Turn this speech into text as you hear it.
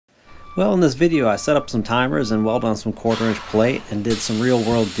Well, in this video I set up some timers and welded on some 1/4" plate and did some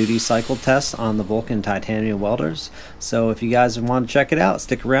real-world duty cycle tests on the Vulcan titanium welders. So if you guys want to check it out,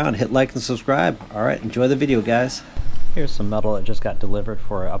 stick around, hit like and subscribe. Alright, enjoy the video, guys. Here's some metal that just got delivered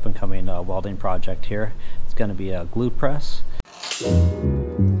for an up-and-coming welding project here. It's going to be a glue press.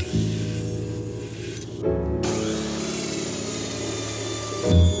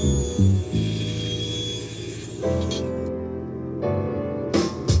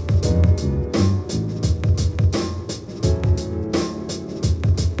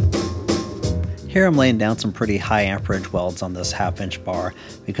 Here I'm laying down some pretty high amperage welds on this 1/2" bar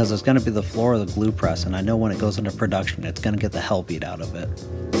because it's going to be the floor of the glue press, and I know when it goes into production it's going to get the hell beat out of it.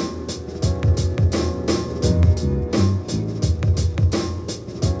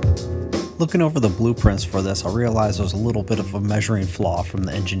 Looking over the blueprints for this, I realized there's a little bit of a measuring flaw from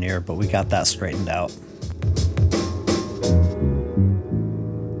the engineer, but we got that straightened out.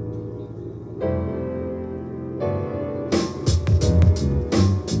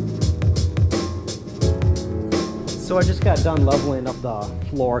 So I just got done leveling up the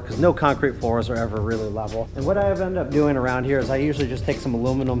floor because no concrete floors are ever really level. And what I've ended up doing around here is I usually just take some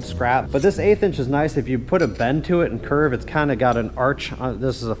aluminum scrap. But this 1/8" is nice. If you put a bend to it and curve, it's kind of got an arch.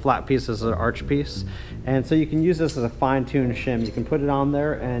 This is a flat piece, this is an arch piece. And so you can use this as a fine-tuned shim. You can put it on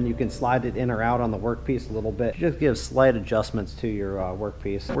there and you can slide it in or out on the workpiece a little bit. Just give slight adjustments to your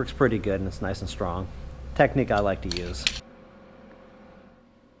workpiece. It works pretty good and it's nice and strong. Technique I like to use.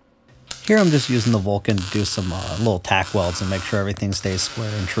 Here I'm just using the Vulcan to do some little tack welds and make sure everything stays square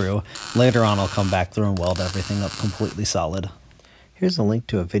and true. Later on I'll come back through and weld everything up completely solid. Here's a link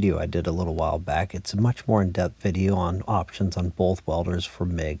to a video I did a little while back. It's a much more in-depth video on options on both welders for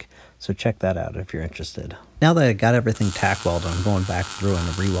MIG, so check that out if you're interested. Now that I got everything tack welded, I'm going back through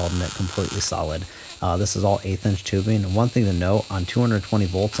and re-welding it completely solid. This is all 1/8" tubing, and one thing to note, on 220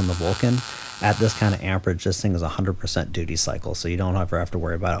 volts on the Vulcan, at this kind of amperage, this thing is 100% duty cycle, so you don't ever have to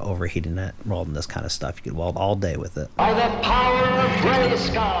worry about overheating it, welding this kind of stuff. You can weld all day with it. By the power of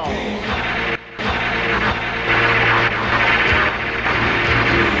Grayskull!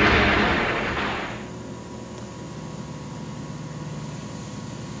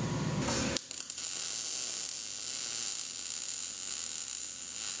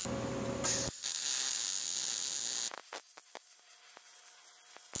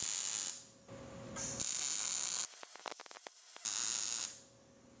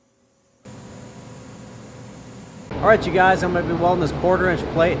 Alright you guys, I'm going to be welding this 1/4"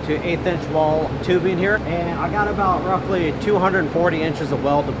 plate to 1/8" wall tubing here, and I got about roughly 240 inches of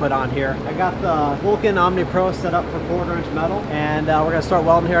weld to put on here. I got the Vulcan Omni Pro set up for 1/4" metal, and we're going to start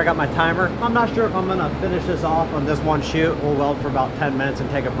welding here. I got my timer. I'm not sure if I'm going to finish this off on this one shoot. We'll weld for about 10 minutes and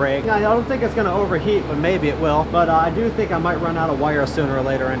take a break. I don't think it's going to overheat, but maybe it will. But I do think I might run out of wire sooner or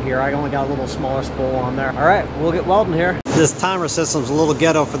later in here. I only got a little smaller spool on there. Alright, we'll get welding here. This timer system's a little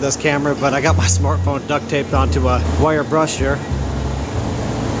ghetto for this camera, but I got my smartphone duct taped onto a wire brush here.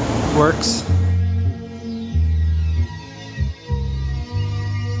 Works.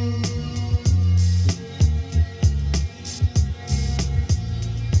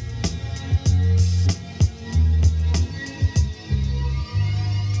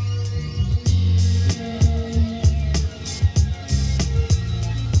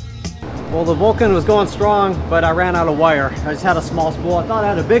 Well, the Vulcan was going strong, but I ran out of wire. I just had a small spool. I thought I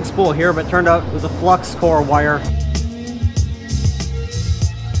had a big spool here, but it turned out it was a flux core wire.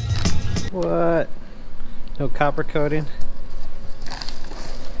 What? No copper coating?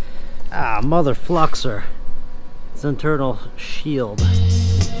 Ah, mother fluxer. It's internal shield.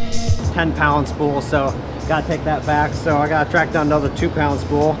 10-pound spool, so gotta take that back. So I gotta track down another 2-pound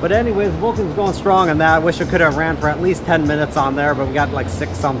spool. But anyways, Vulcan's going strong on that. I wish I could have ran for at least 10 minutes on there, but we got like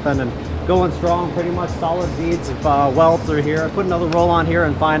 6 something and going strong, pretty much solid beads of welds are here. Put another roll on here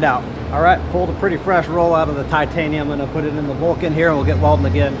and find out. All right, pulled a pretty fresh roll out of the titanium. I'm gonna put it in the Vulcan here and we'll get welding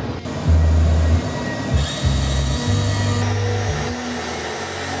again.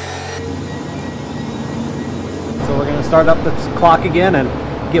 So we're gonna start up the clock again and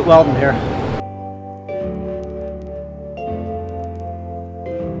get welding here.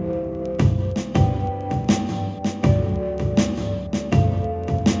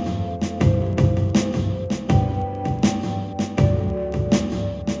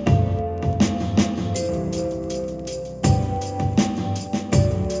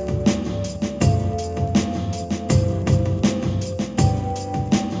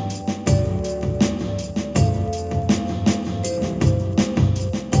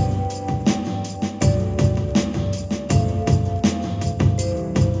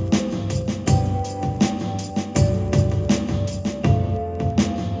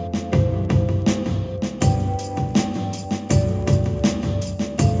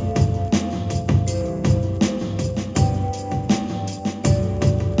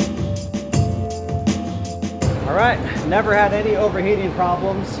 Never had any overheating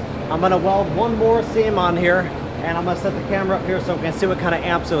problems. I'm gonna weld one more seam on here, and I'm gonna set the camera up here so we can see what kind of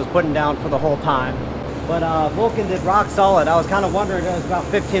amps it was putting down for the whole time. But Vulcan did rock solid. I was kind of wondering, it was about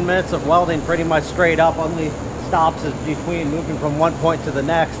 15 minutes of welding pretty much straight up. Only stops is between moving from one point to the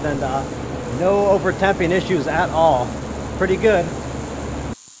next, and no overtemping issues at all. Pretty good.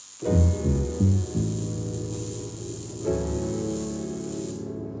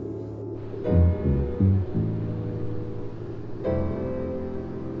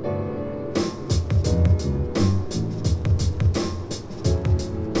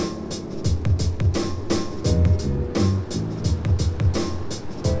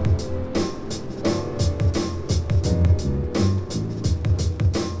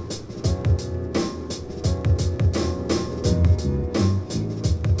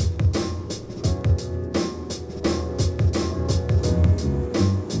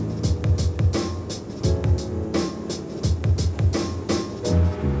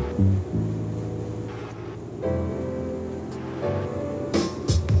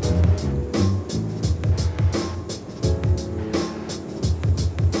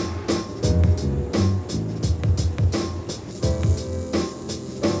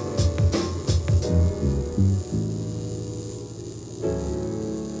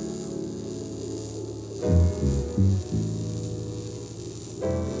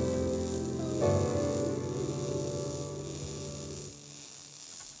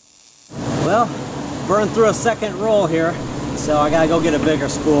 Well, burned through a second roll here, so I gotta go get a bigger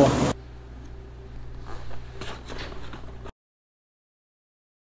spool.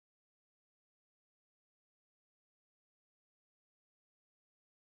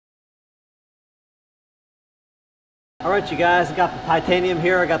 Alright you guys, I got the titanium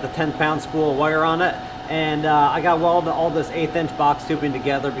here, I got the 10-pound spool of wire on it, and I got welded all this 1/8 inch box tubing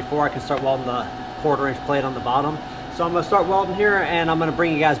together before I can start welding the 1/4 inch plate on the bottom. So I'm going to start welding here, and I'm going to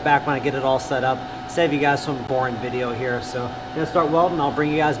bring you guys back when I get it all set up. Save you guys some boring video here. So I'm going to start welding. I'll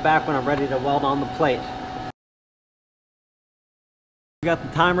bring you guys back when I'm ready to weld on the plate. We got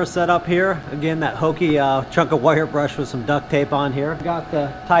the timer set up here. Again, that hokey chunk of wire brush with some duct tape on here. Got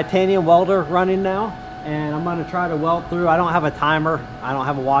the titanium welder running now, and I'm going to try to weld through. I don't have a timer. I don't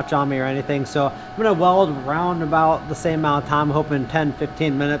have a watch on me or anything. So I'm going to weld around about the same amount of time, hoping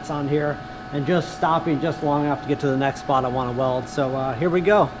 10-15 minutes on here, and just stopping just long enough to get to the next spot I want to weld. So here we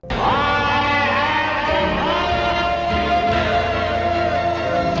go.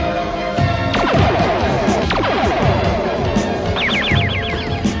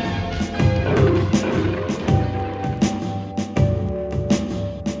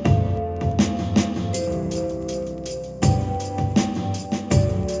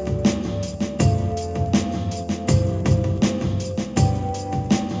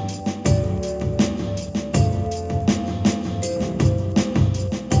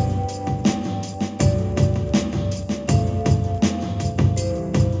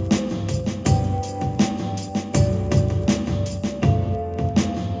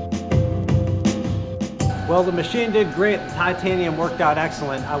 Well, the machine did great. The titanium worked out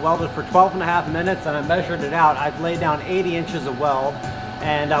excellent. I welded for 12.5 minutes, and I measured it out. I laid down 80 inches of weld,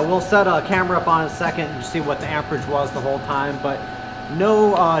 and we'll set a camera up on in a second and see what the amperage was the whole time. But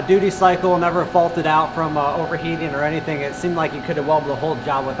no duty cycle, never faulted out from overheating or anything. It seemed like you could have welded the whole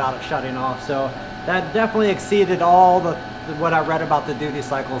job without it shutting off. So that definitely exceeded all what I read about the duty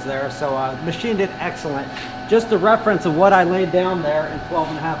cycles there. So the machine did excellent. Just a reference of what I laid down there in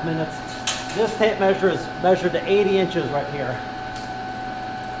 12.5 minutes. This tape measure is measured to 80 inches right here.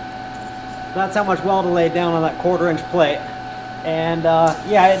 That's how much weld I laid down on that 1/4 inch plate. And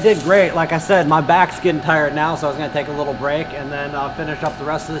yeah, it did great. Like I said, my back's getting tired now, so I was gonna take a little break and then finish up the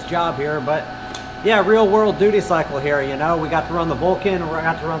rest of this job here. But yeah, real world duty cycle here, you know. We got to run the Vulcan, or I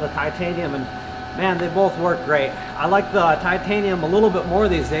got to run the titanium, and man, they both work great. I like the titanium a little bit more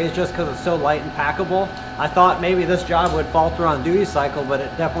these days just because it's so light and packable. I thought maybe this job would falter on duty cycle, but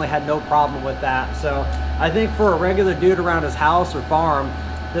it definitely had no problem with that. So I think for a regular dude around his house or farm,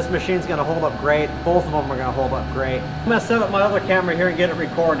 this machine's gonna hold up great. Both of them are gonna hold up great. I'm gonna set up my other camera here and get it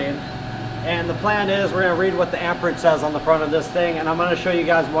recording. And the plan is we're gonna read what the amperage says on the front of this thing, and I'm gonna show you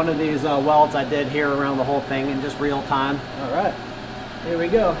guys one of these welds I did here around the whole thing in just real time. All right, here we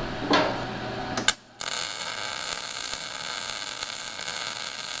go.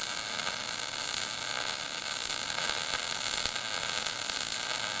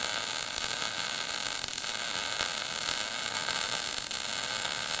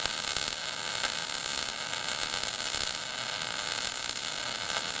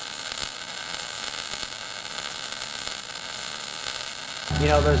 You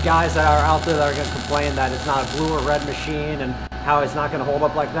know, there's guys that are out there that are going to complain that it's not a blue or red machine and how it's not going to hold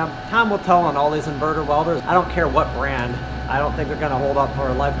up like them. Time will tell on all these inverter welders. I don't care what brand. I don't think they're going to hold up for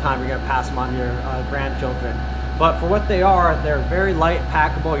a lifetime. You're going to pass them on to your grandchildren. But for what they are, they're very light,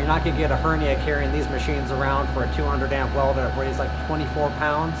 packable. You're not going to get a hernia carrying these machines around for a 200 amp welder that weighs like 24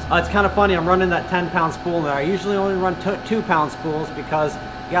 pounds. It's kind of funny, I'm running that 10-pound spool there. I usually only run 2-pound spools because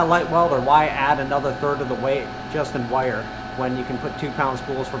you got a light welder. Why add another third of the weight just in wire when you can put 2-pound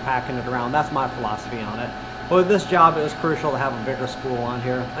spools for packing it around? That's my philosophy on it. But with this job, it was crucial to have a bigger spool on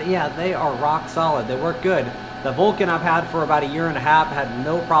here. But yeah, they are rock solid. They work good. The Vulcan I've had for about 1.5 years, had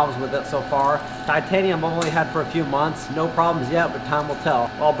no problems with it so far. Titanium I've only had for a few months, no problems yet, but time will tell.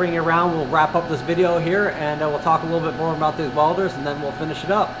 I'll bring you around, we'll wrap up this video here, and we'll talk a little bit more about these welders, and then we'll finish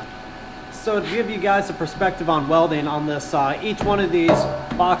it up. So to give you guys a perspective on welding on this, each one of these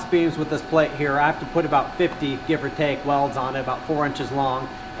box beams with this plate here, I have to put about 50, give or take, welds on it, about 4 inches long.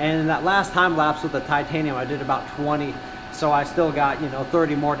 And in that last time lapse with the titanium, I did about 20. So I still got,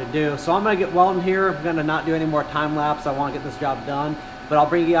 30 more to do. So I'm gonna get welding here. I'm gonna not do any more time lapse. I wanna get this job done. But I'll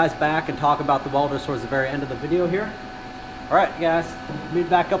bring you guys back and talk about the welders towards the very end of the video here. All right, guys, meet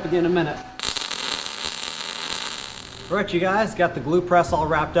back up with you in a minute. All right, you guys, got the glue press all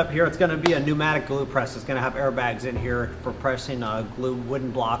wrapped up here. It's gonna be a pneumatic glue press. It's gonna have airbags in here for pressing glue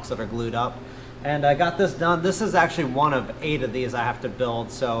wooden blocks that are glued up. And I got this done. This is actually one of 8 of these I have to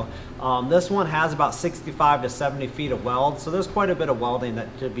build. So this one has about 65 to 70 feet of weld. So there's quite a bit of welding that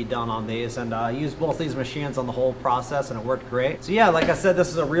should be done on these. And I used both these machines on the whole process and it worked great. So yeah, like I said, this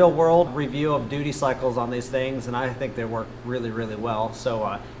is a real world review of duty cycles on these things. And I think they work really, really well.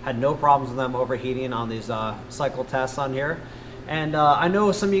 So had no problems with them overheating on these cycle tests on here. And I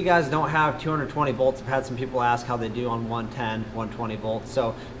know some of you guys don't have 220 volts. I've had some people ask how they do on 110, 120 volts.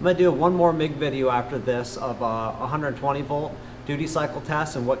 So I'm gonna do one more MIG video after this of 120 volt duty cycle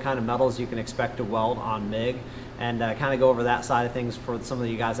test and what kind of metals you can expect to weld on MIG, and kind of go over that side of things for some of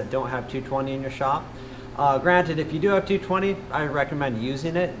you guys that don't have 220 in your shop. Granted, if you do have 220, I recommend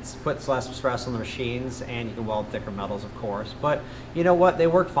using it. It puts less stress on the machines, and you can weld thicker metals, of course. But you know what? They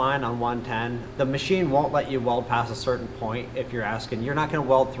work fine on 110. The machine won't let you weld past a certain point if you're asking. You're not going to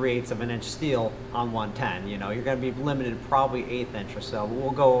weld 3/8 of an inch steel on 110. You're going to be limited probably 1/8 inch or so. We'll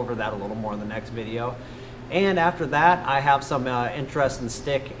go over that a little more in the next video. And after that, I have some interest in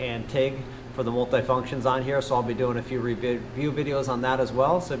stick and TIG for the multifunctions on here, so I'll be doing a few review videos on that as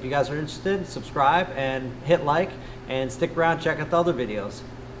well. So if you guys are interested, subscribe and hit like, and stick around, check out the other videos.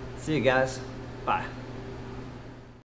 See you guys. Bye.